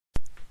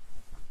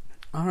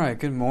All right,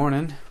 good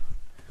morning.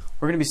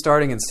 We're going to be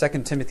starting in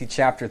 2 Timothy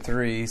chapter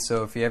 3,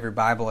 so if you have your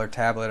Bible or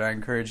tablet, I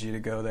encourage you to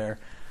go there.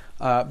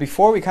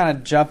 Before we kind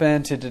of jump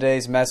into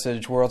today's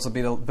message, Worlds Will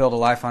Be to Build a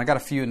Life On, I got a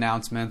few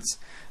announcements.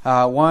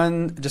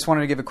 One, just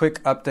wanted to give a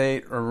quick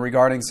update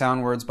regarding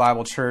Sound Words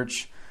Bible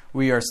Church.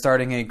 We are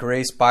starting a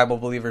Grace Bible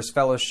Believers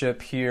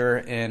Fellowship here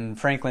in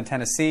Franklin,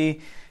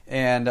 Tennessee,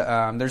 and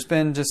there's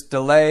been just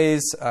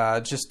delays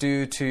just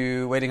due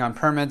to waiting on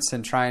permits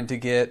and trying to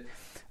get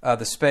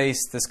the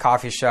space. This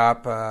coffee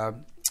shop,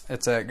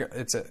 it's a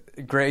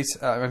Grace.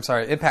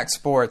 Impact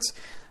Sports.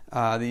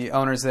 The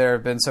owners there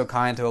have been so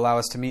kind to allow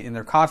us to meet in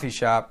their coffee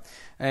shop,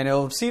 and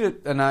it'll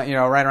seat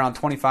right around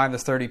 25 to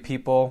 30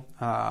 people.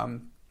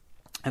 And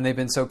they've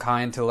been so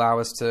kind to allow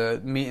us to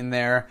meet in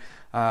there,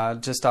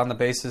 just on the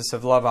basis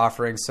of love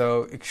offering.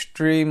 So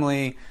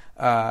extremely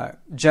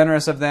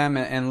generous of them,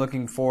 and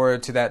looking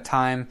forward to that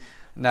time.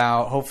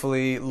 Now,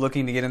 hopefully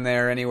looking to get in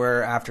there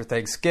anywhere after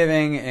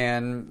Thanksgiving,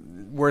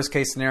 and worst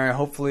case scenario,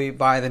 hopefully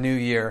by the new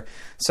year.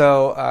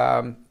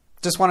 So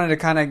just wanted to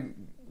kind of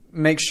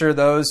make sure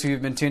those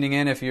who've been tuning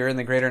in, if you're in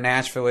the greater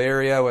Nashville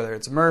area, whether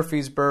it's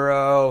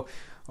Murfreesboro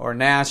or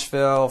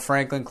Nashville,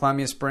 Franklin,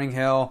 Columbia, Spring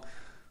Hill,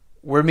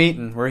 we're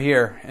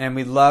here, and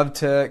we'd love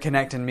to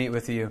connect and meet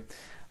with you.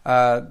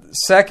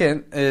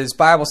 Second is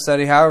Bible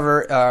study.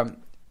 However,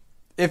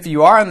 if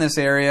you are in this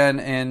area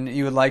and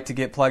you would like to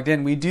get plugged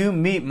in, we do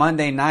meet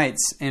Monday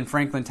nights in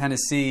Franklin,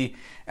 Tennessee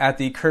at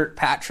the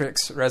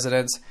Kirkpatrick's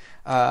residence.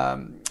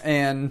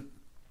 And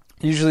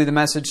usually the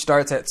message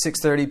starts at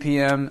 6:30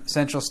 p.m.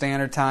 Central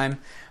Standard Time.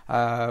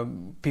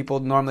 People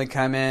normally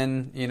come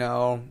in,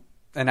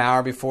 an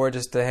hour before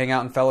just to hang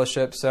out and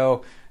fellowship.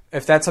 So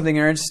if that's something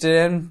you're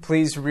interested in,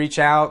 please reach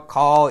out,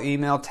 call,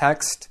 email,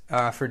 text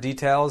for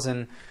details,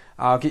 and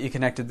I'll get you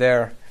connected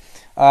there.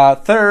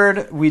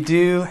 Third, we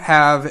do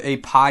have a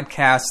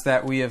podcast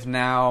that we have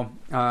now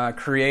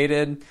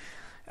created.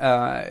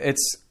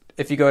 It's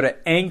if you go to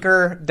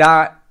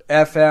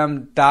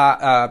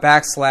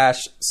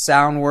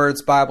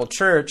anchor.fm/Soundwords Bible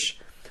Church,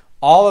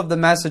 all of the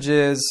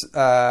messages,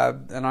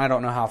 and I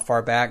don't know how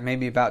far back,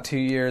 maybe about 2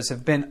 years,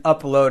 have been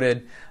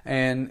uploaded.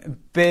 And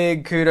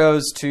big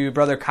kudos to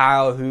Brother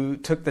Kyle, who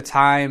took the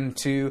time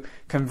to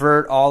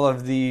convert all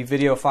of the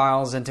video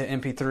files into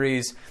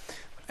MP3s.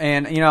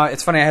 And,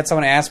 it's funny, I had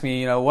someone ask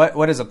me,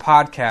 what is a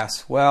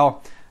podcast?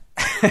 Well,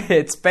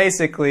 it's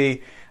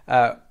basically,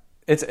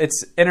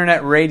 it's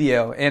internet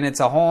radio, and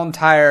it's a whole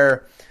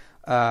entire,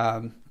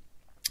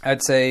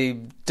 I'd say,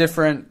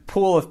 different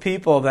pool of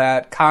people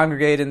that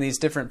congregate in these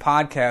different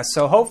podcasts.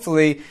 So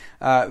hopefully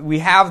we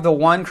have the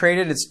one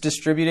created. It's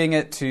distributing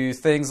it to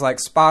things like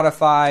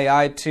Spotify,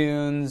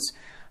 iTunes,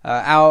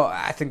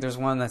 I think there's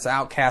one that's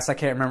Outcast. I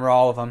can't remember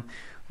all of them.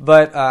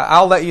 But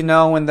I'll let you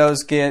know when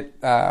those get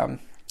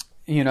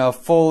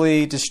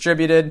fully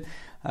distributed.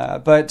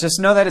 But just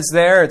know that it's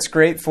there. It's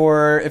great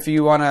for if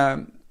you want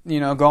to,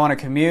 go on a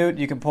commute.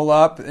 You can pull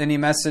up any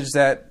message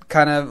that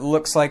kind of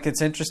looks like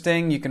it's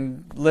interesting. You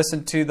can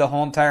listen to the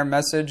whole entire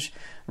message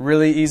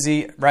really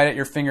easy, right at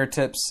your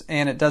fingertips,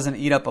 and it doesn't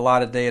eat up a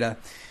lot of data.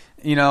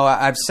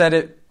 I've said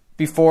it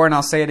before, and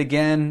I'll say it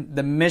again.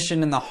 The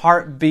mission and the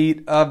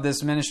heartbeat of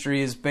this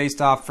ministry is based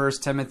off 1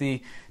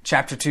 Timothy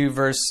chapter 2,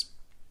 verse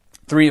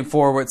 3 and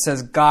 4, where it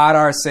says, God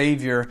our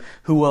Savior,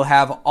 who will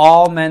have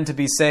all men to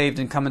be saved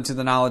and come into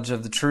the knowledge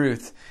of the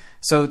truth.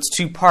 So it's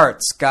two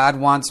parts. God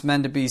wants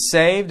men to be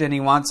saved, and He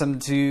wants them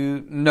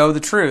to know the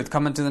truth,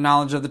 come into the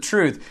knowledge of the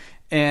truth.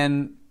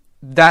 And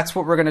that's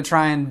what we're going to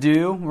try and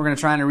do. We're going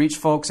to try and reach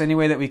folks any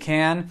way that we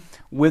can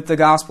with the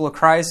gospel of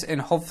Christ. And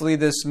hopefully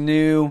this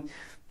new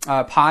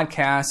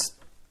podcast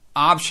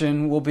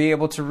option will be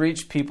able to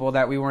reach people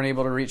that we weren't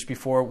able to reach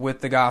before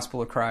with the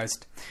gospel of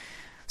Christ.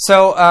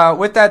 So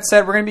with that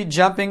said, we're going to be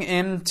jumping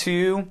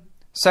into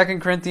 2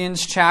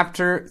 Corinthians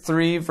chapter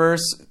 3,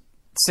 verse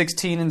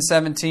 16 and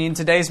 17.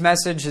 Today's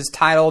message is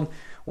titled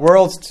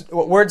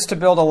Words to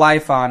Build a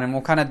Life On, and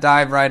we'll kind of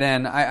dive right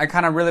in. I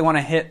kind of really want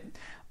to hit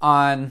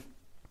on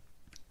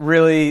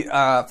really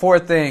four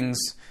things.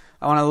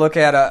 I want to look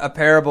at a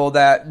parable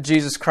that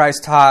Jesus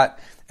Christ taught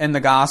in the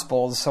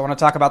Gospels. So I want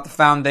to talk about the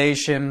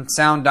foundation,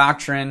 sound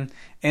doctrine,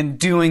 and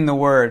doing the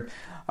Word.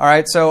 All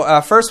right,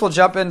 so first we'll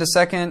jump into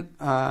 2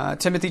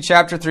 Timothy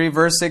chapter 3,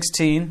 verse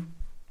 16.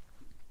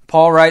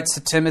 Paul writes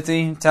to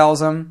Timothy,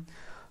 tells him,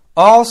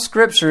 all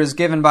Scripture is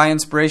given by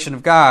inspiration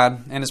of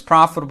God and is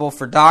profitable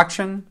for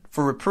doctrine,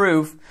 for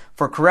reproof,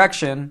 for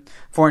correction,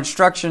 for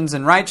instructions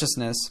in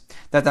righteousness,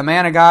 that the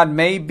man of God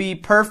may be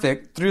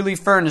perfect, truly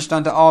furnished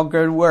unto all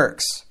good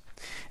works.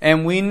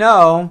 And we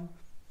know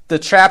the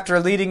chapter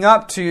leading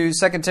up to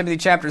 2 Timothy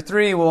chapter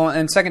 3, well,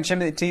 in 2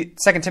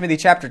 Timothy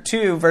chapter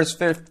 2, verse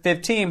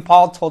 15,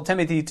 Paul told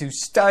Timothy to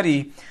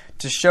study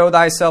to show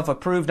thyself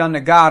approved unto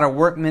God, a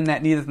workman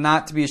that needeth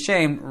not to be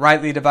ashamed,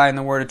 rightly dividing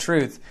the word of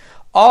truth.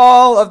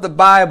 All of the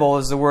Bible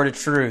is the word of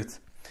truth,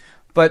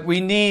 but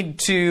we need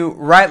to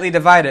rightly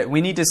divide it.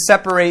 We need to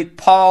separate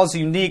Paul's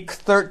unique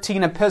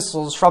 13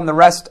 epistles from the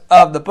rest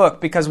of the book,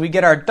 because we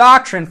get our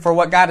doctrine for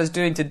what God is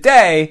doing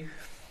today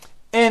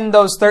in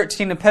those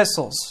 13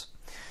 epistles.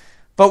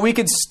 But we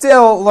could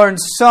still learn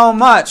so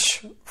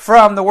much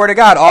from the Word of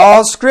God.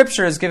 All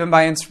Scripture is given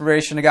by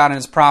inspiration of God and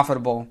is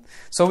profitable.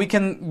 So we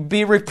can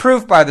be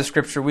reproved by the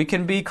Scripture. We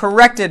can be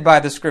corrected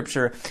by the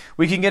Scripture.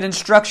 We can get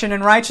instruction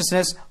in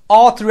righteousness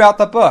all throughout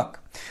the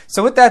book.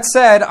 So with that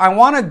said, I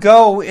want to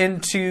go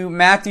into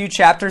Matthew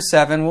chapter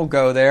 7. We'll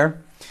go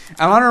there.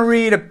 I want to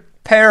read a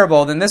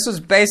parable. Then this was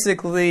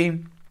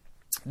basically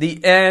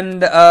the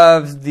end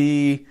of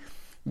the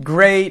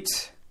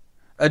great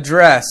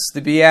address,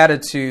 the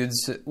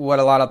Beatitudes, what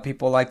a lot of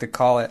people like to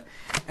call it.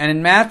 And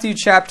in Matthew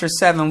chapter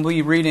 7, we'll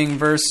be reading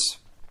verse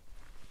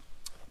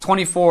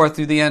 24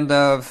 through the end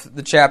of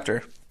the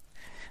chapter.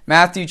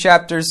 Matthew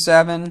chapter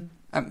 7,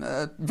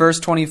 verse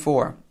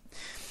 24.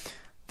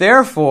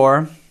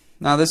 Therefore,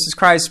 now this is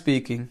Christ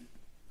speaking,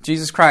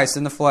 Jesus Christ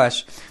in the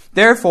flesh.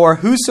 Therefore,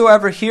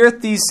 whosoever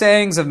heareth these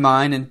sayings of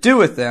mine and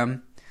doeth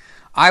them,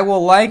 I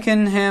will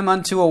liken him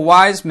unto a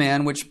wise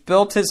man which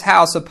built his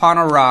house upon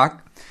a rock.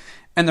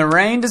 And the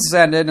rain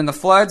descended, and the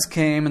floods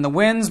came, and the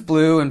winds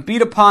blew, and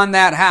beat upon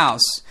that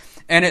house.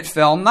 And it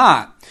fell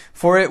not,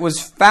 for it was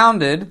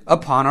founded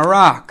upon a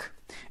rock.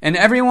 And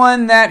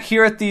everyone that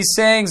heareth these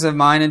sayings of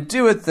mine, and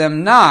doeth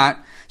them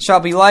not, shall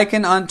be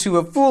likened unto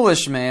a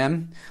foolish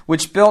man,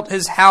 which built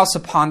his house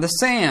upon the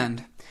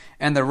sand.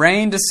 And the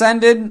rain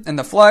descended, and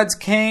the floods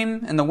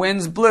came, and the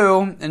winds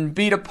blew, and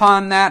beat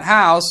upon that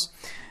house,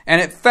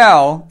 and it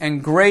fell,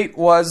 and great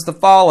was the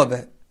fall of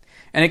it.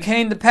 And it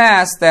came to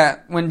pass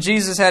that when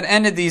Jesus had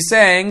ended these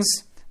sayings,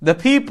 the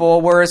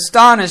people were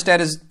astonished at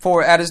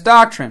his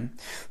doctrine,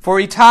 for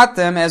he taught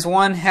them as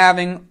one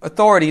having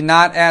authority,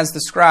 not as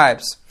the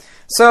scribes.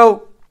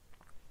 So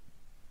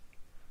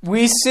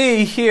we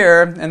see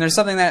here, and there's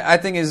something that I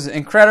think is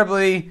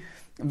incredibly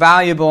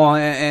valuable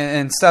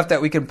and stuff that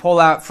we can pull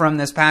out from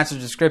this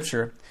passage of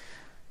Scripture.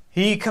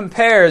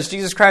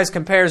 Jesus Christ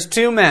compares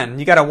two men.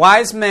 You got a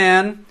wise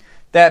man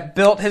that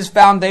built his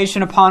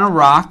foundation upon a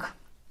rock,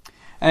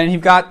 and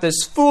you've got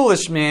this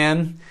foolish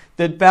man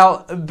that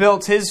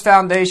built his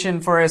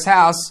foundation for his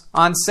house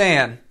on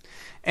sand.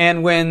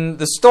 And when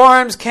the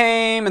storms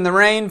came and the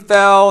rain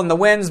fell and the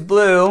winds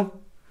blew,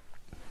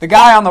 the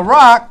guy on the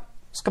rock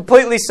was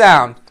completely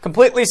sound,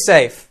 completely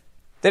safe.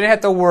 Didn't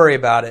have to worry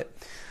about it.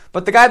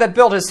 But the guy that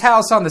built his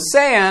house on the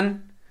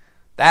sand,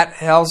 that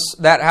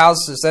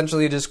house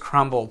essentially just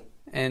crumbled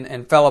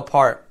and fell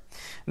apart.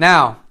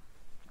 Now,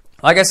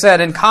 like I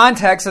said, in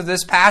context of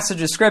this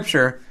passage of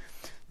Scripture,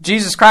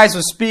 Jesus Christ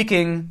was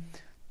speaking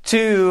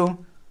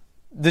to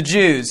the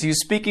Jews. He was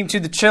speaking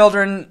to the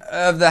children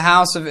of the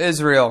house of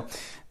Israel.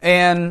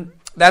 And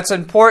that's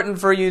important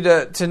for you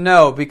to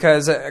know,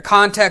 because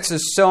context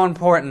is so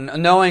important.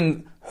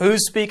 Knowing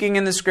who's speaking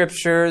in the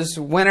Scriptures,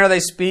 when are they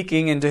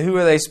speaking, and to who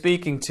are they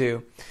speaking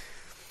to.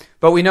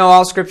 But we know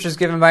all Scripture is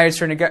given by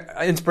inspiration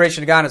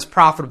of God and it's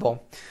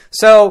profitable.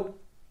 So,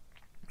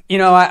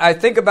 I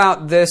think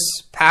about this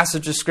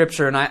passage of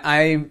Scripture, and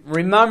I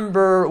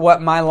remember what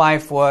my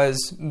life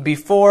was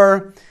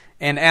before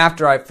and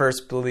after I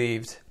first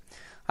believed.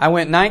 I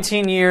went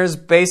 19 years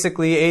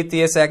basically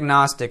atheist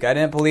agnostic. I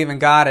didn't believe in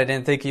God. I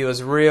didn't think He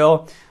was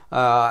real.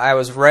 I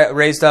was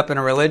raised up in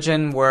a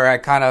religion where I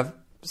kind of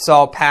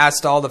saw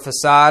past all the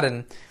facade,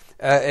 and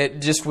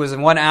it just was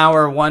 1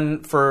 hour,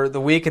 one for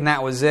the week, and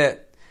that was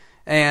it.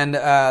 And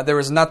there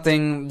was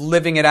nothing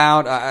living it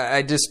out.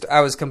 I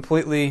was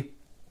completely...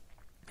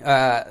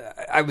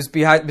 I was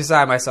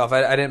beside myself.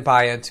 I didn't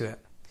buy into it.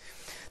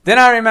 Then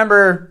I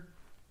remember,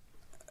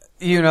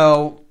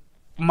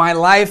 my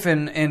life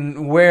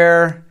and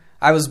where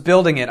I was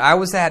building it. I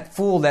was that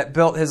fool that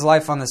built his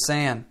life on the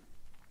sand.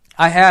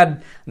 I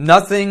had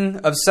nothing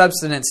of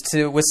substance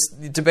to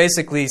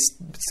basically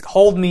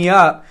hold me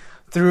up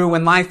through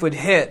when life would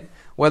hit,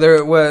 whether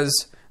it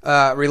was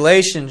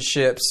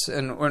relationships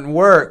and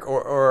work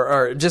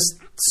or just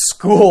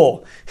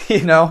school,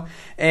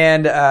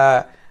 and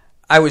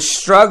I was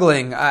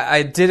struggling.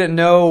 I didn't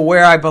know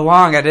where I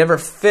belonged. I never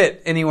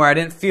fit anywhere. I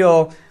didn't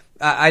feel,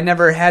 I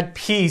never had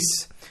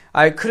peace.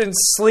 I couldn't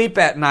sleep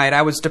at night.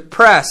 I was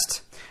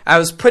depressed. I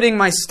was putting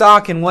my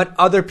stock in what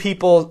other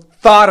people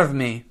thought of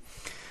me.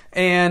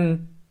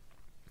 And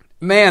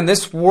man,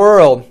 this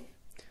world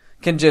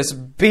can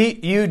just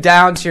beat you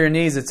down to your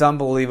knees. It's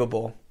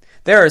unbelievable.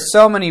 There are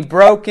so many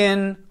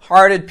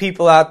broken-hearted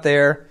people out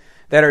there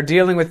that are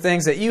dealing with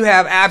things that you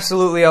have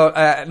absolutely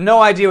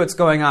no idea what's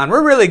going on.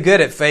 We're really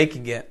good at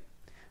faking it.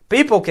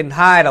 People can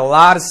hide a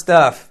lot of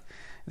stuff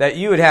that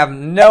you would have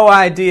no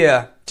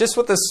idea. Just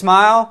with a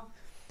smile,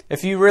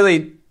 if you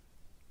really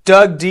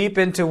dug deep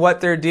into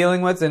what they're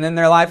dealing with and in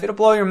their life, it'll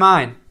blow your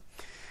mind.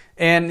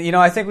 And,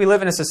 I think we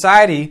live in a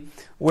society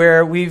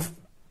where we've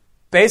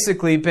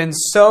basically been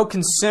so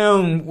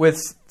consumed with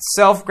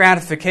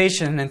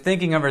self-gratification and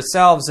thinking of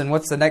ourselves and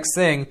what's the next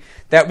thing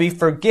that we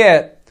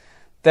forget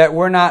that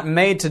we're not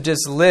made to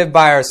just live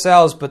by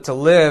ourselves, but to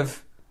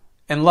live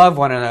and love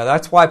one another.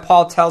 That's why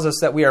Paul tells us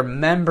that we are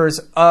members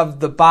of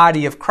the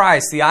body of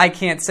Christ. The eye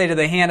can't say to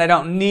the hand, I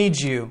don't need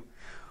you.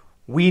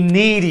 We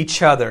need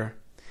each other.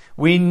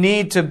 We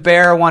need to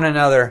bear one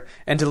another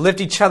and to lift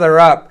each other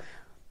up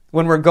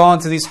when we're going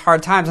through these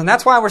hard times. And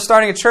that's why we're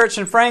starting a church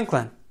in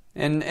Franklin.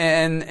 And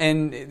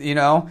you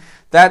know,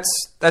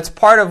 that's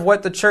part of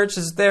what the church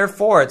is there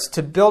for. It's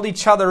to build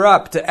each other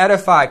up, to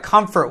edify,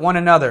 comfort one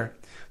another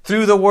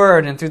through the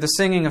word and through the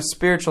singing of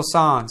spiritual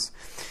songs.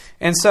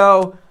 And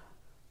so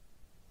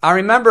I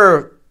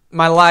remember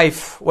my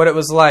life, what it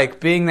was like,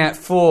 being that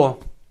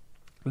fool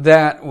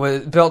that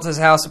built his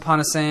house upon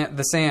the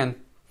sand.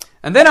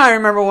 And then I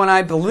remember when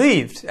I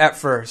believed at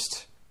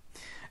first.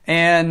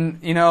 And,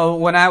 you know,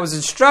 when I was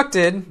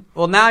instructed,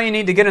 well, now you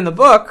need to get in the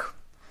book.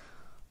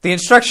 The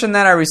instruction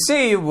that I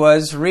received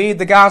was read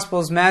the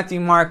Gospels, Matthew,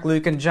 Mark,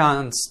 Luke, and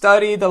John.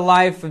 Study the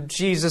life of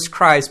Jesus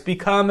Christ.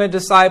 Become a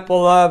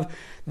disciple of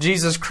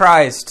Jesus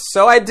Christ.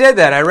 So I did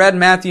that. I read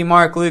Matthew,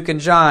 Mark, Luke, and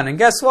John. And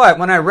guess what?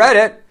 When I read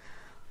it,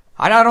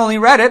 I not only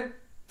read it,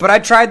 but I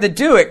tried to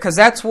do it, because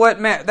that's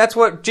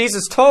what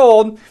Jesus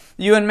told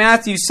you in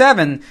Matthew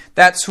 7.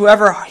 That's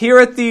whoever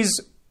heareth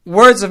these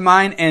words of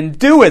mine and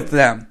doeth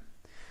them,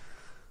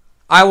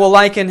 I will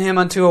liken him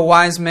unto a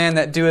wise man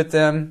that doeth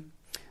them,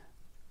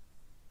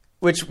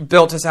 which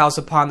built his house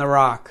upon the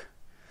rock.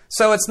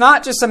 So it's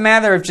not just a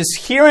matter of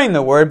just hearing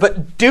the word,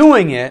 but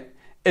doing it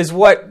is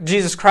what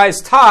Jesus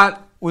Christ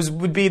taught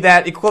would be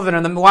that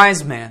equivalent of the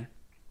wise man.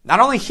 Not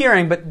only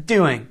hearing, but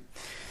doing.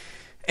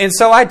 And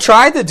so I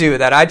tried to do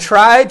that. I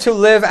tried to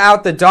live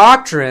out the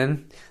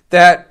doctrine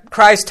that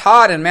Christ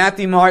taught in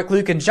Matthew, Mark,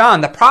 Luke, and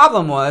John. The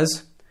problem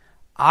was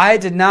I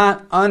did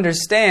not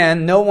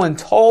understand, no one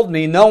told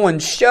me, no one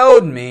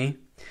showed me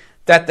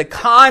that the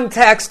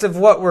context of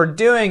what we're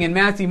doing in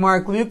Matthew,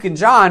 Mark, Luke, and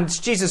John is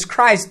Jesus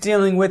Christ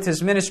dealing with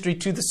his ministry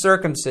to the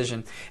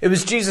circumcision. It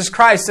was Jesus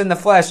Christ in the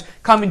flesh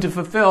coming to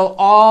fulfill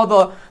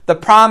all the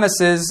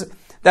promises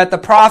that the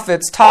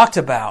prophets talked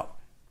about.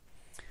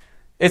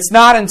 It's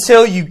not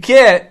until you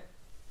get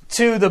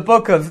to the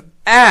book of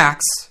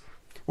Acts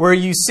where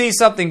you see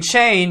something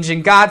change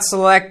and God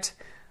select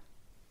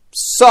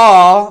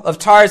Saul of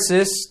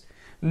Tarsus.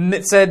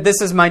 It said,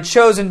 "This is my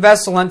chosen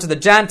vessel unto the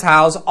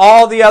Gentiles,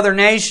 all the other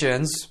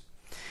nations,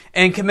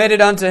 and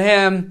committed unto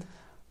him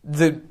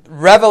the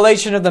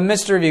revelation of the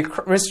mystery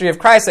of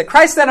Christ." That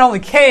Christ not only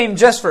came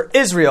just for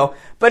Israel,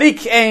 but he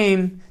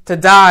came to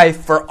die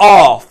for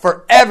all,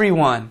 for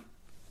everyone.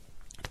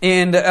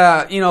 And,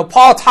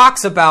 Paul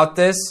talks about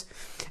this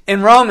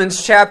in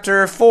Romans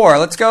chapter 4.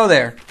 Let's go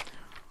there.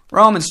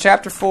 Romans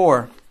chapter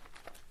 4.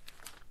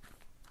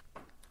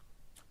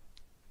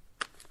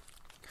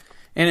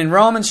 And in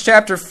Romans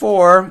chapter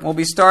 4, we'll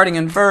be starting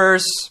in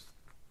verse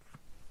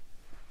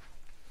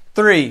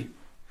 3.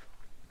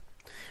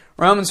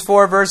 Romans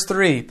 4, verse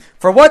 3.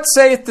 "For what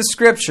saith the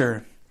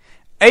Scripture?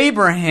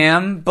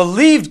 Abraham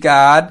believed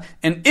God,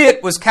 and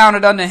it was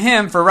counted unto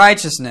him for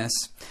righteousness.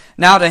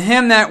 Now to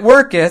him that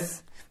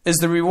worketh is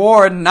the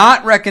reward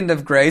not reckoned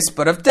of grace,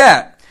 but of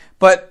debt.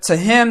 But to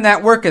him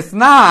that worketh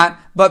not,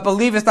 but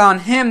believeth on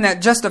him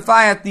that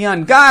justifieth the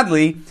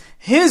ungodly,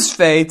 his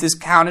faith is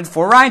counted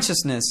for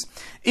righteousness.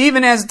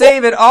 Even as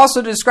David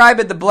also described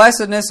the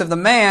blessedness of the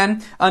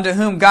man unto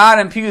whom God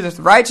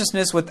imputeth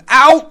righteousness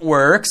without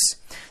works,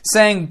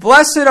 saying,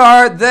 Blessed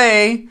are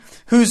they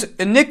whose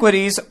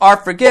iniquities are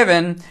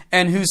forgiven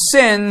and whose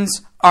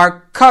sins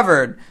are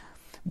covered.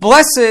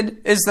 Blessed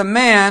is the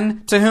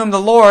man to whom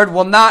the Lord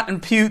will not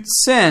impute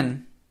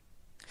sin."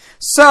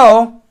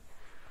 So,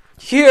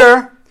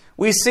 here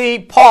we see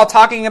Paul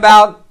talking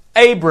about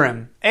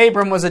Abram.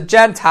 Abram was a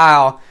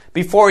Gentile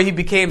before he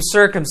became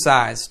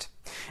circumcised.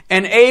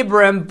 And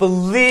Abram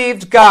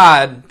believed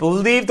God,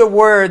 believed the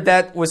word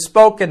that was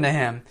spoken to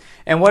him.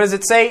 And what does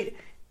it say?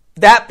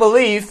 That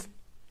belief,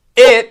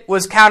 it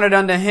was counted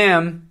unto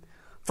him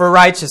for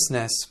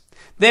righteousness.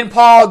 Then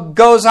Paul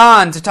goes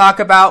on to talk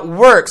about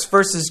works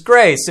versus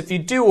grace. If you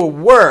do a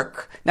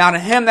work, now to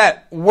him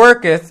that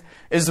worketh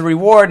is the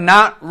reward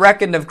not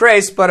reckoned of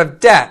grace, but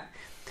of debt.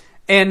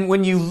 And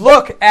when you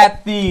look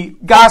at the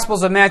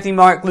Gospels of Matthew,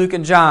 Mark, Luke,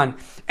 and John,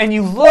 and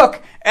you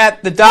look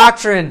at the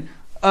doctrine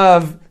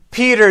of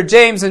Peter,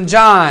 James, and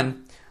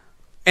John,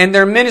 and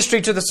their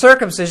ministry to the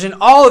circumcision,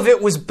 all of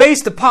it was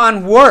based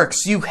upon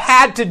works. You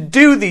had to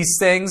do these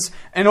things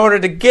in order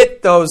to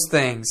get those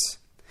things.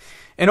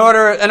 In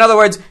other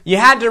words, you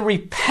had to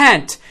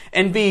repent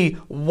and be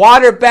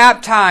water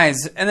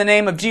baptized in the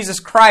name of Jesus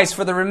Christ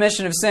for the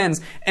remission of sins,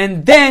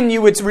 and then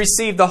you would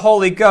receive the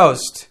Holy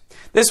Ghost.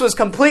 This was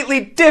completely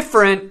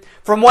different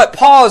from what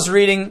Paul is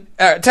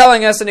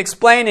telling us and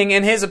explaining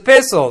in his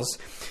epistles.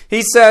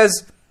 He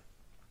says,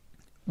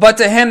 "But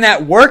to him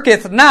that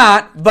worketh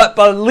not, but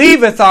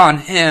believeth on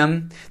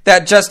him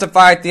that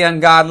justifieth the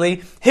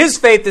ungodly, his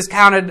faith is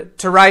counted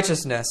to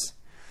righteousness."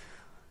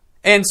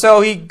 And so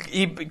he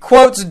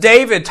quotes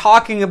David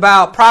talking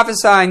about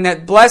prophesying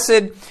that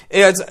blessed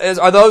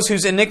are those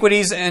whose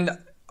iniquities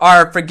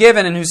are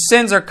forgiven and whose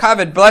sins are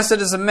covered. Blessed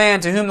is a man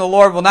to whom the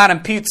Lord will not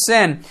impute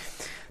sin.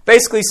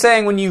 Basically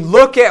saying, when you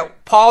look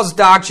at Paul's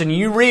doctrine,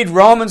 you read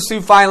Romans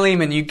through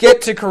Philemon, you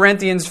get to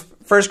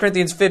 1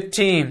 Corinthians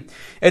 15,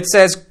 it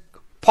says,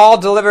 Paul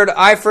delivered,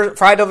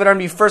 for I delivered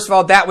unto you first of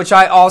all that which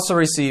I also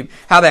received,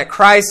 how that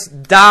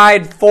Christ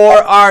died for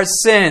our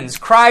sins.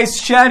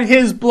 Christ shed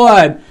his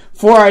blood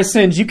for our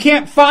sins. You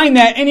can't find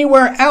that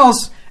anywhere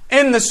else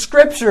in the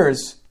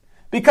Scriptures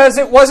because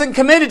it wasn't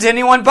committed to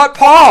anyone but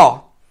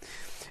Paul.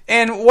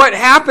 And what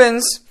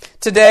happens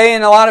today,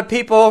 and a lot of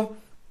people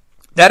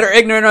that are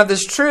ignorant of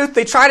this truth,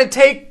 they try to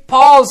take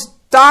Paul's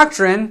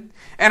doctrine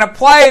and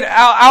apply it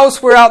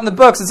elsewhere out in the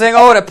books and saying,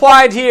 oh, it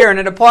applied here and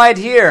it applied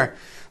here.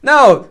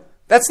 No,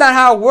 that's not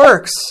how it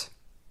works.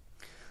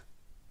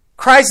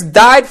 Christ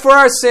died for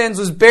our sins,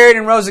 was buried,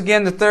 and rose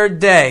again the third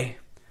day,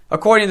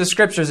 according to the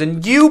Scriptures.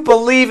 And you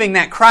believing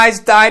that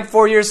Christ died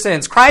for your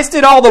sins, Christ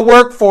did all the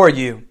work for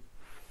you.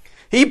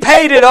 He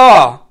paid it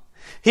all.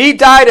 He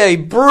died a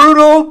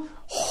brutal,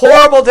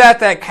 horrible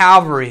death at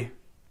Calvary.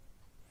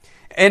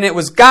 And it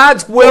was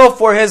God's will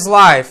for his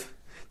life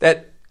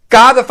that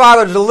God the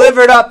Father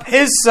delivered up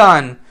his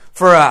Son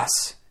for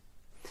us.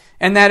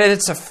 And that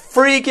it's a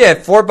free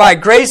gift. For by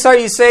grace are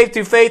you saved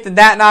through faith, and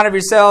that not of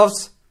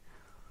yourselves,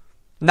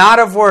 not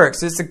of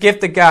works. It's a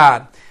gift of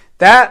God.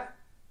 That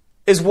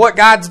is what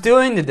God's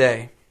doing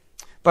today.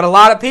 But a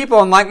lot of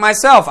people, and like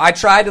myself, I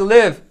tried to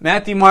live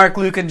Matthew, Mark,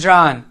 Luke, and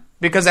John.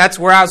 Because that's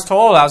where I was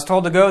told. I was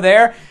told to go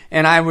there,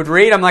 and I would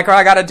read. I'm like, oh,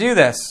 I got to do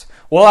this.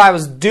 Well, I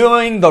was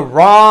doing the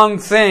wrong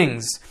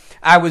things.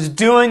 I was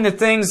doing the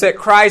things that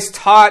Christ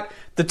taught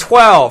the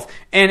 12.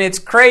 And it's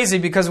crazy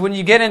because when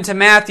you get into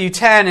Matthew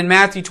 10 and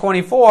Matthew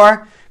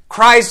 24,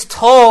 Christ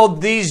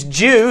told these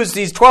Jews,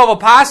 these 12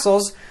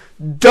 apostles,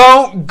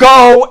 don't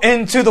go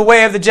into the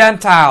way of the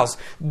Gentiles.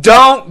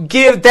 Don't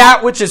give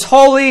that which is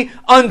holy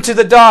unto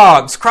the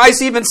dogs.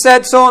 Christ even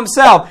said so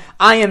himself,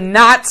 I am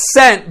not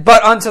sent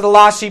but unto the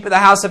lost sheep of the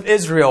house of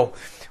Israel.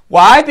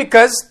 Why?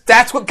 Because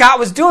that's what God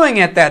was doing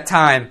at that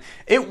time.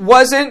 It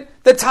wasn't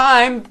the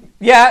time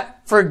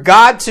yet for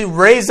God to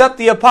raise up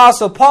the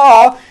Apostle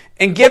Paul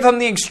and give him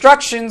the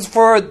instructions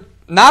for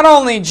not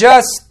only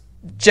just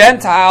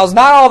Gentiles,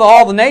 not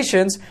all the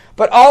nations,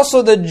 but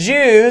also the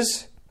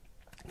Jews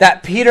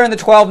that Peter and the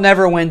 12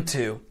 never went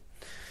to.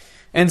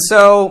 And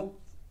so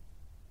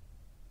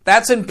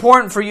that's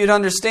important for you to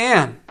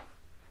understand.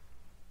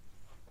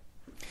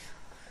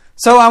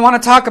 So I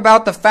want to talk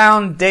about the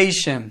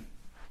foundation.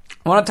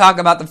 I want to talk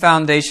about the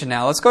foundation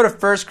now. Let's go to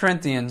 1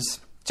 Corinthians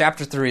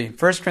chapter 3.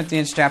 1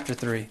 Corinthians chapter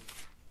 3.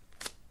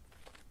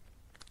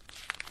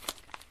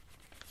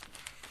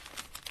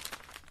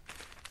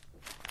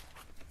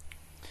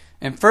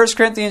 In 1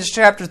 Corinthians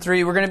chapter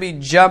 3, we're going to be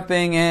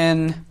jumping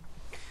in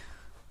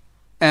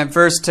at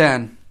verse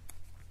 10.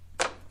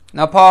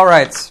 Now Paul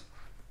writes,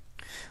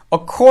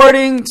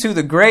 according to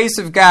the grace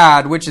of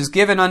God which is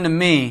given unto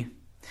me,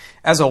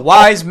 as a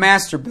wise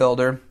master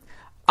builder,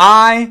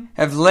 I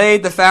have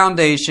laid the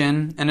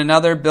foundation, and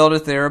another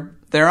buildeth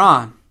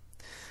thereon.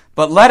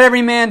 But let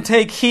every man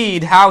take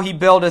heed how he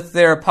buildeth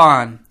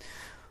thereupon.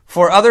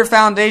 For other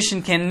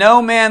foundation can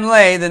no man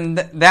lay than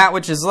that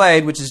which is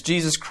laid, which is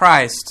Jesus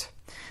Christ.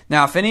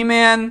 Now if any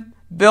man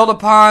build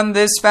upon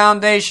this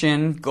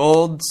foundation,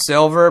 gold,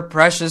 silver,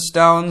 precious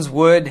stones,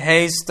 wood,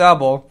 hay,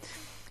 stubble,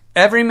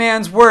 every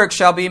man's work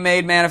shall be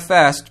made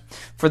manifest,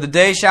 for the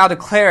day shall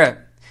declare it,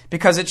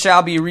 because it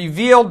shall be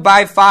revealed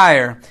by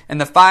fire, and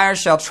the fire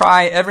shall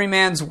try every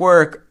man's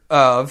work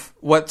of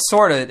what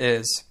sort it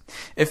is.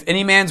 If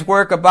any man's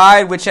work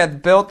abide which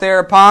hath built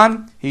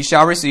thereupon, he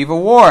shall receive a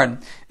reward.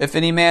 If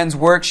any man's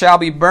work shall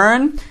be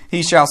burned,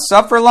 he shall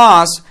suffer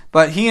loss,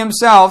 but he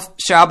himself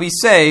shall be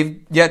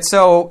saved, yet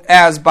so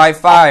as by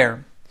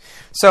fire.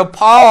 So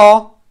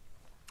Paul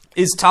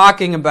is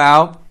talking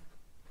about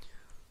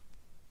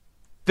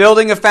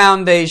building a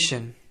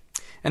foundation.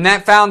 And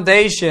that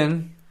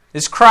foundation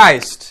is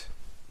Christ,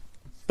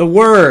 the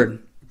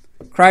Word.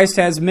 Christ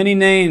has many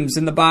names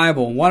in the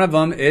Bible. One of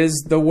them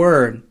is the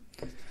Word.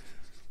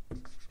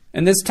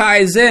 And this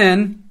ties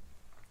in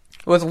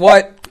with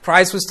what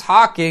Christ was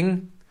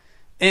talking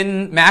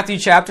in Matthew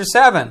chapter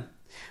 7.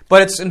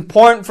 But it's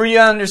important for you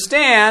to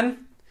understand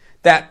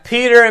that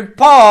Peter and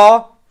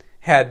Paul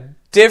had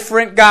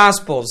different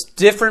gospels,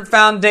 different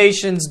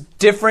foundations,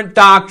 different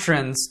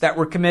doctrines that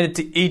were committed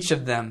to each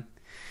of them.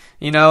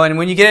 You know, and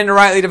when you get into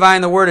rightly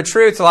dividing the word of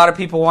truth, a lot of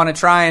people want to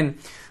try and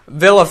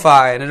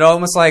vilify. And it's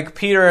almost like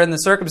Peter and the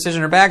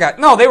circumcision are bad guys.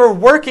 No, they were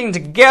working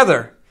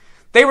together.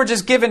 They were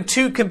just given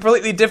two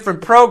completely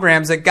different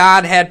programs that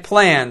God had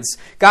plans.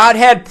 God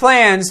had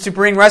plans to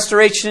bring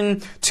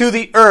restoration to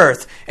the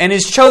earth, and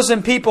His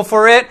chosen people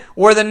for it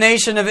were the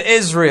nation of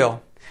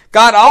Israel.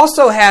 God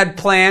also had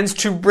plans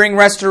to bring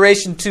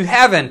restoration to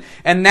heaven,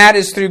 and that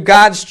is through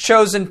God's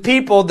chosen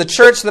people, the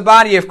church, the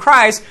body of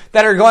Christ,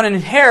 that are going to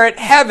inherit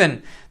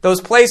heaven, those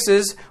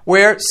places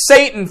where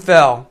Satan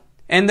fell,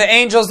 and the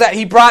angels that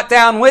he brought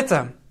down with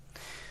him.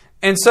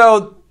 And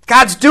so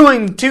God's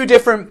doing two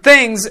different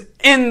things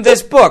in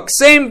this book.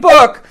 Same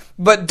book,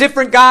 but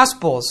different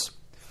gospels.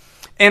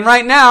 And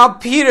right now,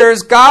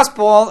 Peter's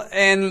gospel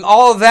and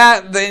all of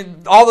that,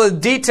 all the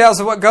details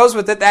of what goes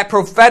with it, that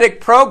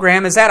prophetic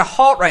program is at a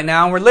halt right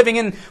now. And we're living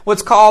in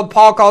what's Paul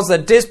calls the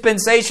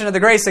dispensation of the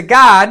grace of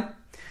God.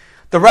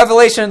 the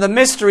revelation of the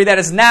mystery that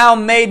is now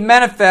made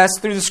manifest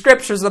through the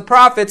scriptures of the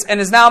prophets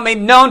and is now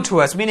made known to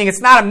us, meaning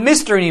it's not a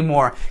mystery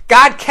anymore.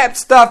 God kept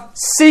stuff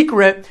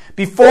secret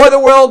before the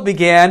world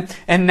began,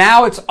 and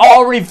now it's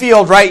all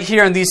revealed right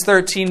here in these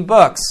 13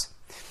 books.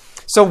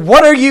 So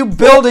what are you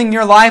building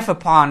your life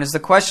upon is the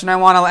question I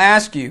want to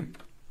ask you.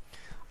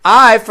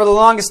 I, for the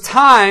longest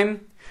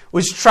time,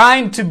 was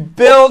trying to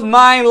build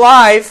my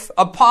life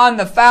upon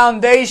the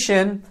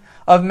foundation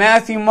of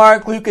Matthew,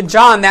 Mark, Luke, and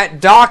John,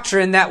 that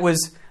doctrine that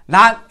was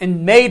not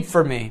made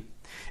for me.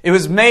 It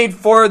was made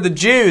for the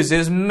Jews. It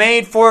was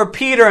made for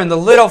Peter and the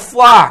little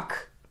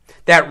flock,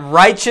 that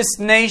righteous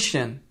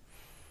nation.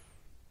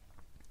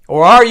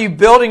 Or are you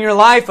building your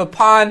life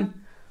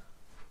upon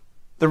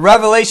the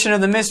revelation of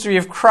the mystery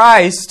of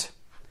Christ,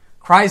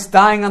 Christ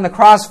dying on the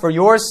cross for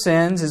your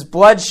sins, His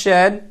blood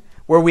shed,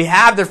 where we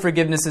have the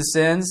forgiveness of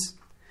sins,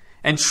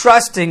 and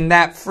trusting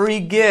that free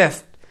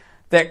gift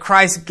that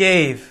Christ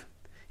gave?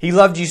 He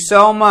loved you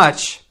so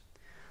much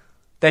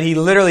that He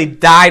literally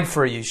died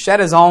for you, shed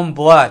His own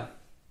blood.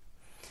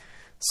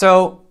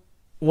 So,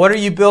 what are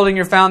you building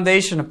your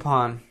foundation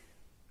upon?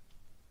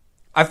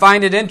 I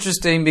find it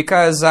interesting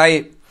because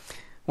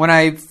when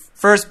I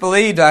first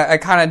believed, I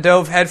kind of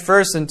dove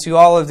headfirst into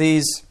all of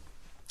these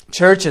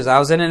churches. I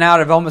was in and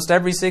out of almost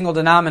every single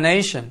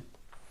denomination.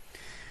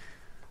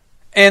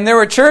 And there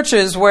were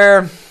churches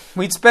where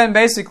we'd spend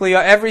basically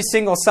every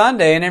single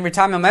Sunday, and every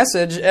time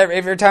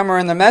we're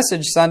in the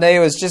message Sunday, it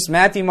was just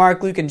Matthew,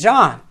 Mark, Luke, and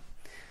John.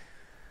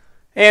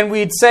 And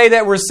we'd say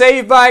that we're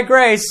saved by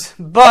grace,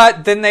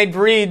 but then they'd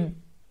read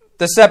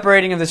the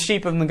separating of the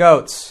sheep and the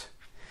goats.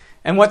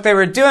 And what they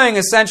were doing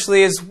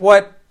essentially is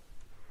what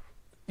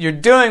you're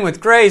doing with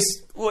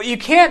grace. Well, you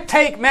can't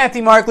take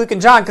Matthew, Mark, Luke,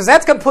 and John because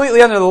that's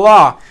completely under the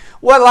law.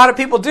 What a lot of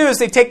people do is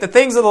they take the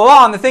things of the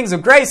law and the things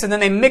of grace and then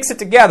they mix it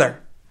together.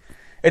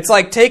 It's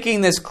like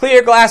taking this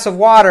clear glass of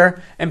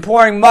water and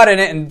pouring mud in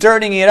it and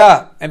dirtying it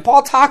up. And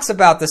Paul talks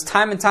about this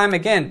time and time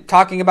again,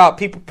 talking about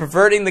people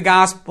perverting the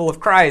gospel of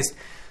Christ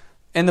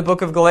in the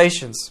book of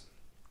Galatians.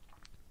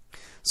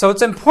 So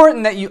it's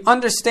important that you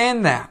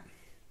understand that.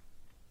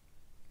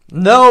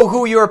 Know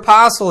who your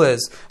apostle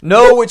is.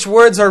 Know which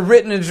words are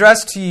written and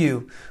addressed to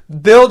you.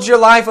 Build your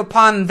life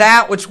upon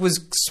that which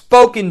was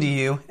spoken to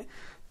you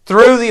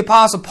through the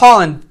apostle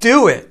Paul and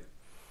do it.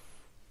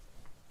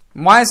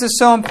 Why is this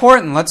so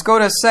important? Let's go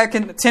to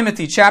 2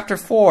 Timothy chapter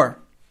 4.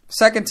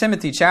 2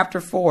 Timothy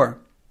chapter 4.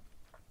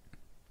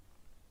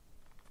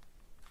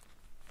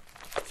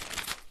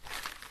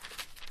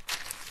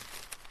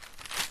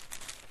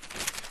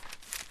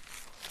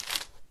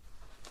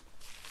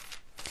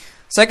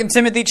 Second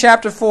Timothy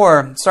chapter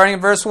 4, starting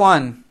in verse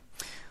 1.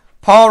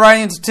 Paul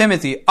writing to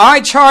Timothy, I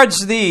charge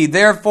thee,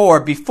 therefore,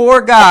 before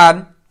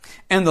God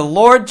and the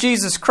Lord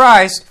Jesus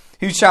Christ,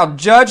 who shall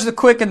judge the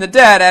quick and the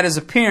dead at His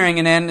appearing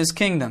and in His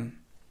kingdom.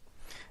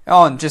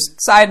 Oh, and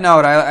just side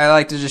note, I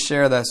like to just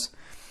share this.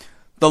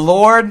 The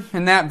Lord,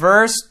 in that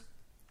verse,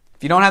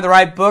 if you don't have the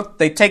right book,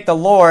 they take the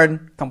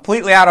Lord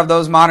completely out of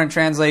those modern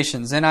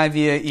translations,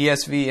 NIV,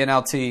 ESV,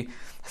 NLT.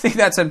 I think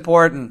that's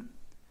important.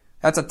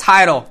 That's a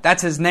title.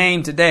 That's His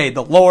name today,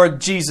 the Lord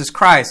Jesus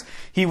Christ.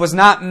 He was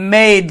not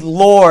made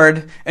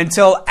Lord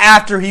until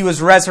after He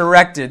was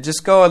resurrected.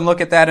 Just go and look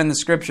at that in the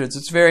Scriptures.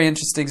 It's a very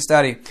interesting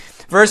study.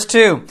 Verse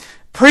 2,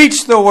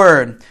 preach the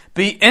word.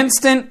 Be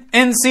instant,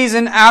 in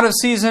season, out of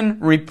season.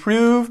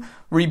 Reprove,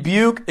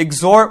 rebuke,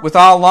 exhort with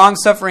all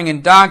longsuffering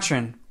and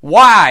doctrine.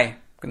 Why?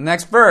 The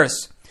next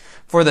verse.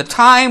 For the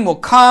time will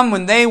come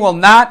when they will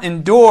not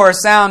endure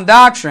sound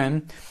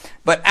doctrine,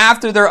 but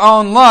after their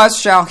own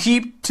lust shall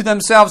heap to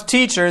themselves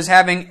teachers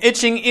having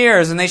itching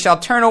ears, and they shall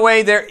turn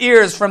away their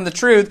ears from the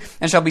truth,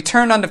 and shall be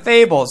turned unto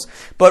fables.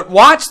 But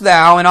watch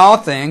thou in all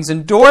things,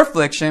 endure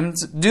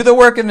afflictions, do the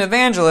work of an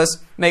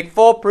evangelist, make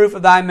full proof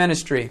of thy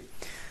ministry.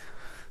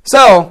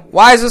 So,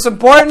 why is this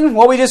important?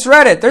 Well, we just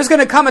read it. There's going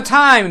to come a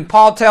time,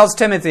 Paul tells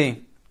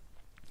Timothy,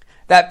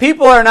 that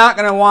people are not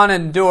going to want to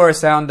endure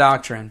sound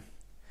doctrine.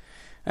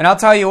 And I'll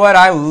tell you what,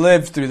 I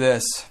lived through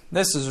this.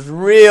 This is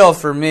real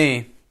for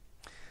me.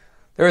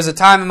 There was a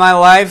time in my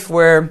life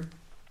where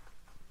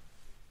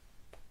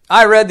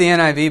I read the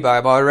NIV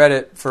Bible. I read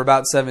it for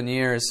about 7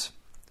 years.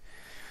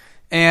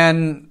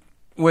 And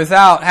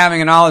without having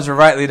a knowledge of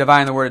rightly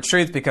dividing the word of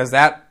truth, because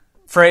that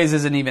phrase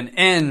isn't even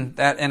in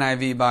that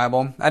NIV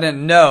Bible, I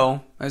didn't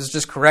know. It was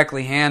just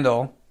correctly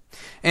handled.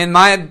 And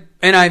my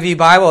NIV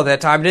Bible at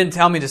that time didn't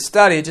tell me to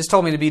study. It just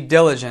told me to be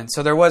diligent.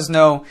 So there was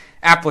no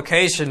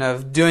application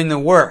of doing the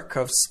work,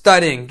 of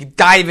studying,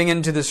 diving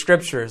into the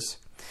Scriptures.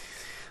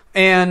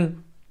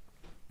 And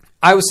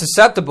I was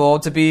susceptible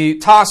to be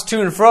tossed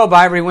to and fro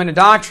by every wind of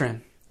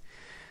doctrine.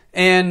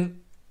 And,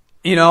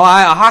 you know,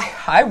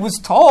 I was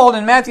told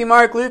in Matthew,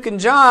 Mark, Luke, and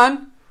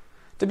John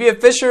to be a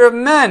fisher of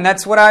men.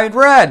 That's what I had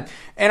read.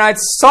 And I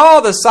saw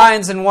the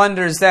signs and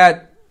wonders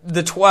that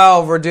the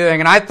 12 were doing.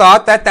 And I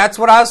thought that that's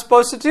what I was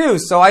supposed to do.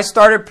 So I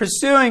started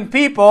pursuing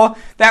people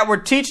that were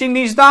teaching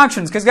these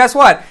doctrines. Because guess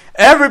what?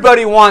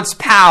 Everybody wants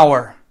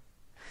power.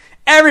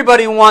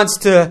 Everybody wants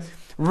to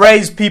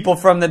raise people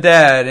from the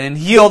dead and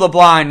heal the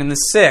blind and the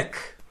sick.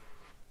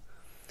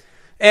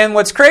 And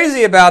what's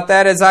crazy about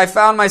that is I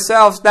found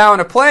myself now in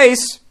a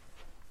place,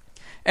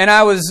 and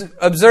I was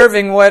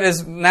observing what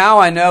is now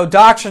I know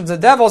doctrines of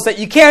devils that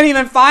you can't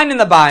even find in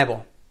the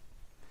Bible.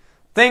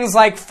 Things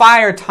like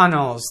fire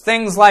tunnels,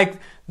 things like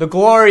the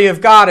glory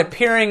of God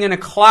appearing in a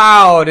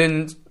cloud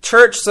in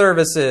church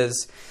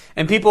services,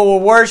 and people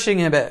were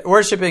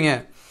worshiping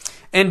it.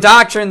 And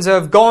doctrines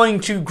of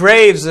going to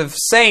graves of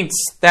saints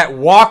that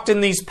walked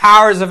in these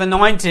powers of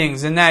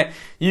anointings, and that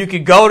you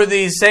could go to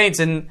these saints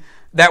and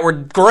that were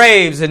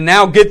graves and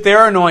now get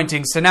their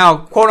anointings to now,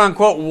 quote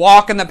unquote,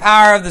 walk in the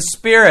power of the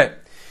Spirit.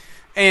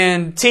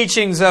 And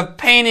teachings of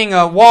painting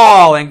a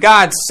wall and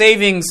God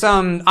saving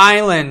some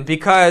island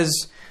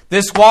because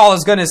this wall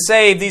is going to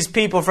save these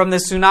people from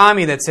this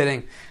tsunami that's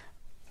hitting.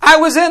 I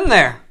was in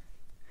there.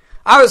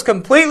 I was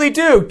completely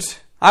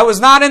duped. I was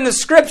not in the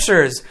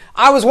scriptures.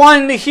 I was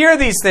wanting to hear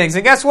these things.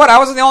 And guess what? I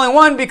wasn't the only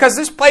one because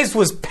this place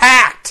was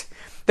packed.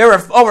 There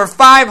were over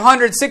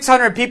 500,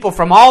 600 people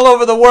from all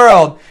over the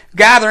world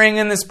gathering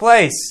in this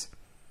place.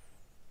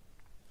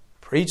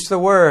 Preach the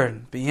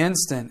word. Be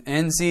instant,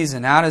 in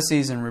season, out of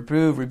season.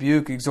 Reprove,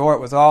 rebuke,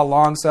 exhort with all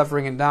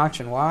long-suffering and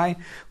doctrine. Why?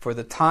 For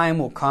the time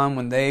will come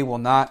when they will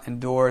not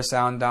endure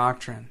sound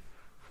doctrine.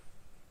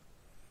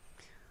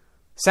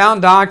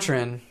 Sound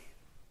doctrine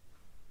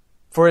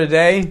for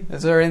today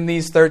is in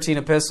these 13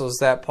 epistles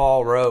that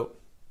Paul wrote.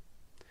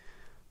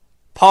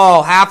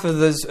 Paul, half of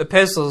his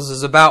epistles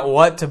is about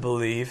what to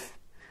believe.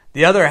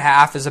 The other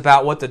half is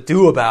about what to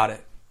do about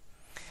it.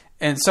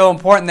 And it's so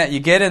important that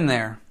you get in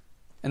there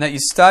and that you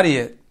study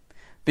it,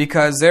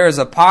 because there is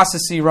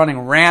apostasy running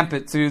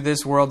rampant through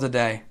this world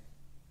today.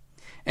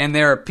 And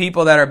there are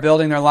people that are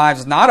building their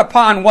lives not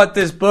upon what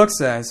this book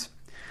says,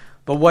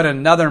 but what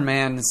another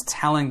man is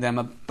telling them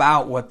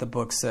about what the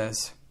book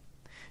says.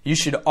 You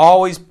should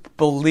always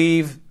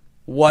believe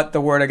what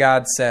the Word of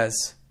God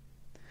says,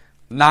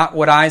 not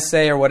what I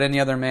say or what any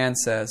other man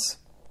says.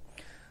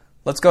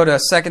 Let's go to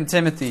 2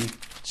 Timothy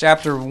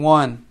chapter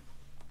 1.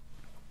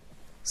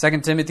 2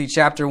 Timothy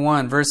chapter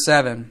 1, verse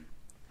 7.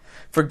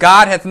 For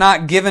God hath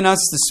not given us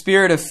the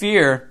spirit of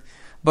fear,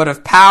 but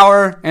of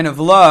power and of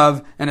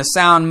love and a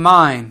sound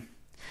mind.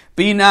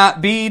 Be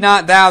not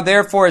thou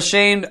therefore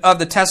ashamed of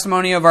the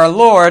testimony of our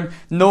Lord,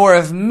 nor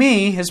of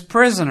me his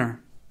prisoner.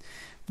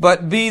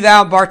 But be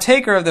thou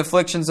partaker of the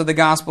afflictions of the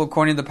gospel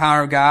according to the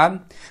power of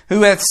God,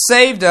 who hath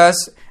saved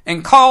us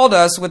and called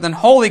us with an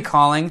holy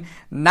calling,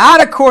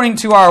 not according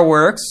to our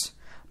works,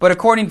 but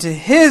according to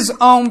his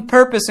own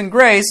purpose and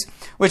grace,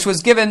 which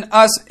was given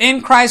us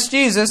in Christ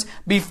Jesus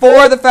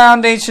before the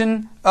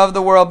foundation of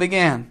the world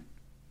began.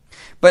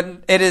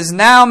 But it is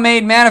now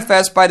made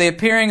manifest by the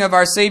appearing of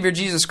our Savior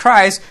Jesus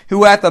Christ,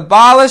 who hath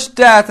abolished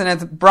death and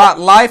hath brought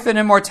life and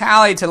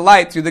immortality to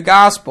light through the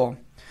gospel.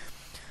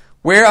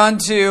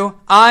 Whereunto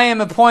I am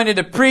appointed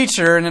a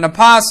preacher and an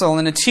apostle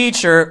and a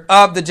teacher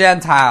of the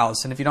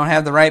Gentiles. And if you don't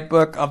have the right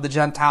book, of the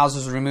Gentiles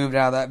is removed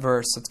out of that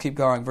verse. Let's keep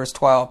going. Verse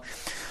 12.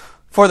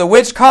 For the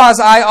which cause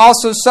I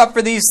also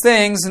suffer these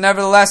things, and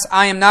nevertheless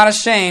I am not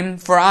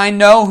ashamed, for I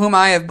know whom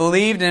I have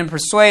believed and am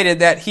persuaded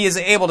that he is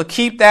able to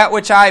keep that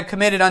which I have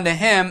committed unto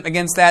him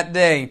against that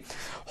day.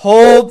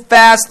 Hold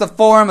fast the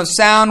form of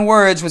sound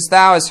words which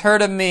thou hast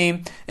heard of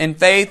me in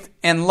faith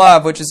and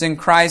love which is in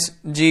Christ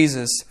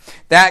Jesus.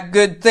 That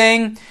good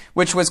thing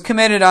which was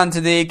committed unto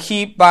thee,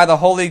 keep by the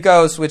Holy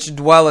Ghost which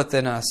dwelleth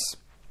in us.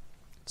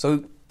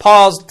 So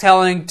Paul's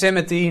telling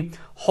Timothy,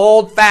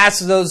 hold fast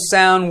to those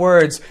sound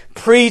words.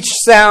 Preach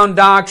sound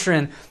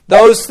doctrine.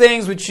 Those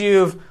things which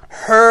you've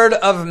heard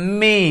of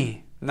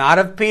me, not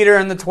of Peter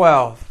and the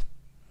 12.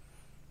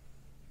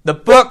 The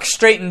book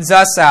straightens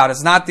us out.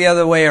 It's not the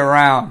other way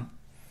around.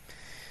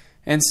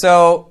 And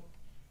so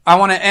I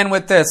want to end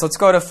with this. Let's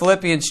go to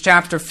Philippians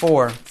chapter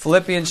 4.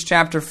 Philippians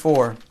chapter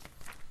 4.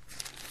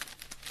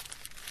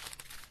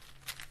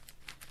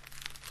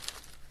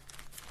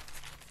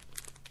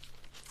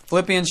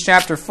 Philippians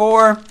chapter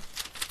 4.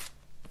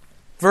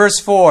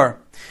 Verse 4,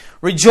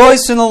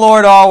 rejoice in the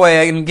Lord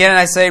always. And again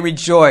I say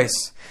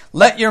rejoice.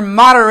 Let your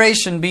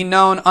moderation be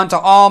known unto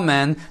all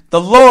men. The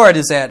Lord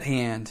is at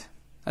hand.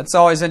 That's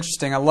always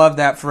interesting. I love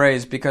that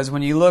phrase because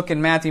when you look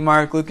in Matthew,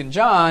 Mark, Luke, and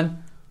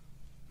John,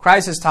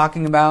 Christ is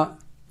talking about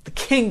the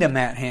kingdom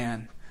at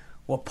hand.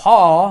 Well,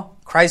 Paul,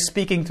 Christ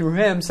speaking through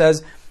him,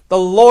 says the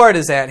Lord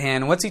is at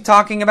hand. What's he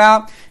talking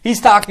about? He's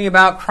talking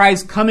about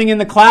Christ coming in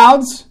the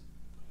clouds,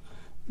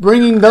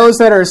 bringing those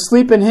that are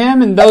asleep in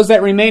him and those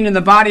that remain in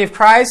the body of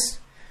Christ,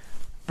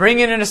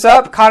 bringing us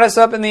up, caught us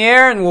up in the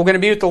air, and we're going to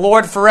be with the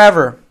Lord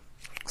forever.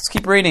 Let's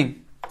keep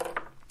reading.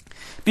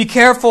 Be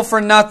careful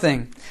for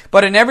nothing,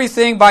 but in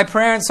everything by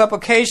prayer and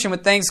supplication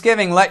with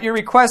thanksgiving, let your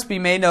requests be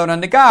made known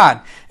unto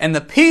God. And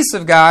the peace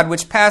of God,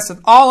 which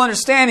passeth all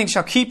understanding,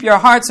 shall keep your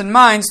hearts and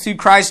minds through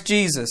Christ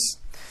Jesus.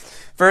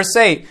 Verse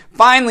 8,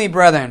 finally,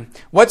 brethren,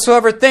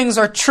 whatsoever things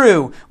are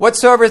true,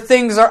 whatsoever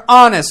things are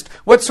honest,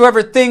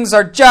 whatsoever things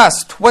are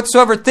just,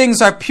 whatsoever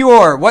things are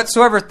pure,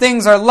 whatsoever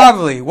things are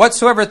lovely,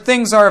 whatsoever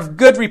things are of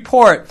good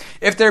report,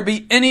 if there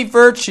be any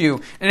virtue,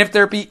 and if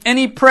there be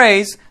any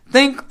praise,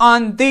 think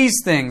on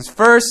these things.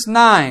 Verse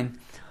 9,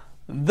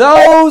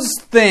 those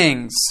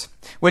things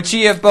which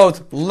ye have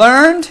both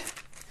learned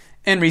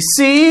and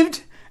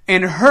received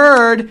and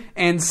heard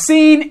and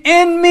seen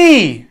in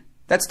me.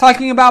 That's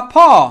talking about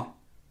Paul.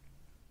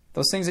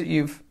 Those things that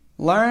you've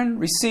learned,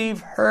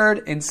 received,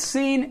 heard, and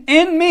seen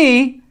in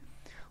me.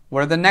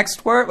 What are the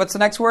next word? What's the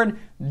next word?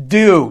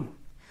 Do.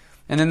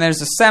 And then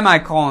there's a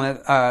semicolon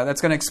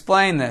that's going to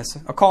explain this.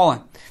 A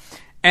colon.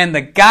 And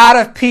the God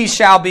of peace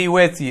shall be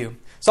with you.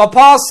 So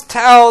Paul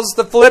tells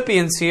the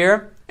Philippians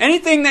here,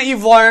 anything that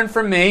you've learned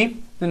from me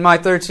in my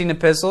 13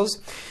 epistles,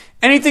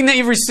 anything that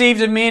you've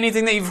received of me,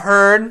 anything that you've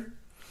heard,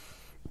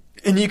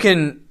 and you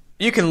can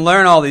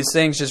learn all these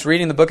things just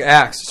reading the book of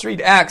Acts. Just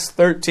read Acts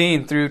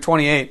 13 through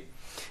 28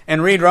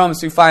 and read Romans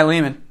through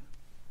Philemon.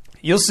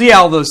 You'll see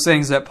all those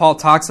things that Paul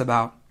talks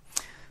about.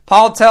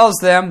 Paul tells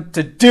them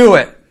to do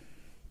it.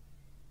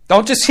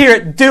 Don't just hear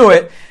it, do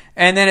it.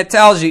 And then it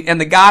tells you, and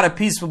the God of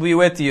peace will be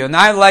with you. And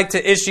I like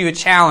to issue a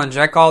challenge.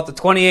 I call it the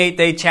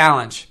 28-day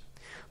challenge.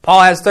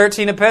 Paul has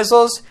 13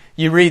 epistles.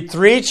 You read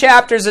 3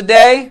 chapters a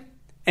day.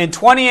 In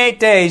 28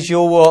 days, you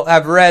will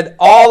have read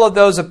all of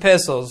those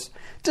epistles.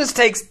 It just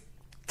takes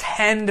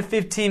 10 to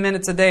 15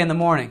 minutes a day in the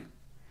morning.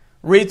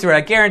 Read through it.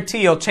 I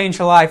guarantee you'll change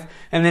your life.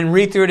 And then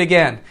read through it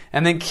again.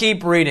 And then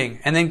keep reading.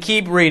 And then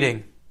keep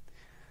reading.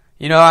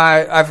 You know,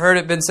 I've heard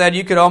it been said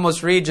you could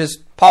almost read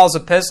just Paul's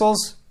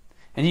epistles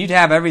and you'd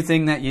have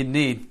everything that you'd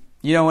need.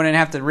 You wouldn't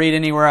have to read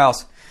anywhere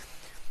else.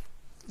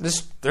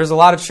 There's a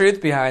lot of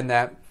truth behind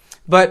that.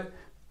 But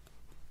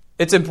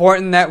it's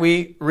important that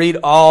we read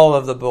all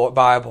of the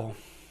Bible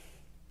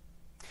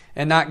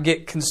and not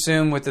get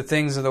consumed with the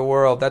things of the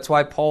world. That's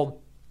why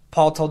Paul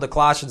told the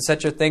Colossians,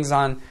 set your things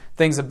on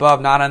things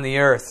above, not on the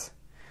earth.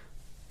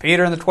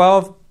 Peter and the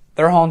 12,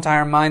 their whole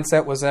entire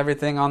mindset was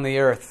everything on the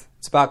earth.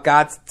 It's about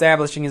God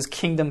establishing His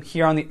kingdom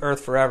here on the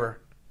earth forever.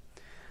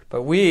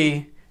 But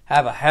we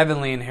have a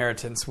heavenly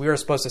inheritance. We are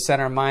supposed to set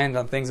our mind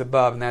on things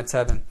above, and that's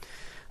heaven.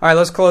 All right,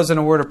 let's close in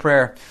a word of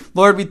prayer.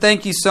 Lord, we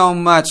thank you so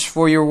much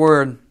for your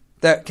word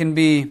that can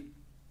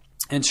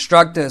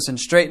instruct us and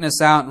straighten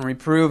us out and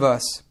reprove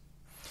us.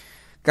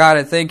 God,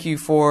 I thank you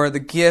for the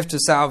gift of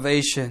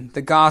salvation,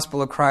 the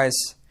gospel of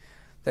Christ,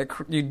 that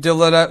you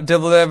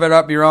delivered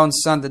up your own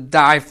Son to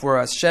die for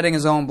us, shedding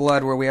His own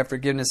blood where we have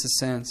forgiveness of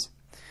sins,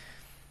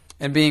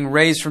 and being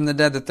raised from the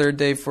dead the third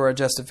day for our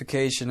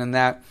justification, and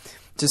that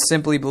just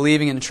simply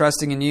believing and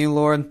trusting in you,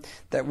 Lord,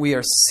 that we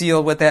are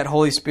sealed with that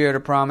Holy Spirit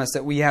of promise,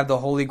 that we have the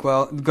Holy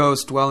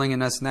Ghost dwelling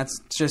in us, and that's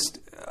just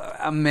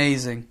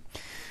amazing.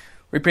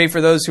 We pray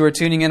for those who are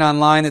tuning in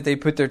online that they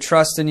put their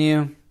trust in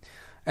you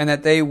and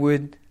that they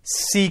would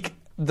seek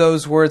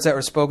those words that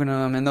were spoken to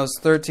them in those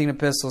 13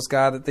 epistles,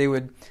 God, that they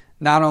would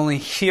not only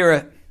hear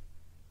it,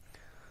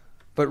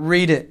 but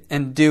read it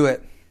and do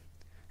it,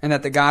 and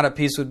that the God of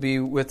peace would be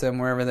with them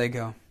wherever they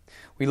go.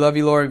 We love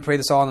you, Lord. We pray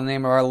this all in the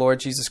name of our Lord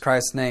Jesus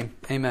Christ's name.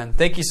 Amen.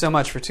 Thank you so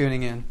much for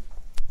tuning in.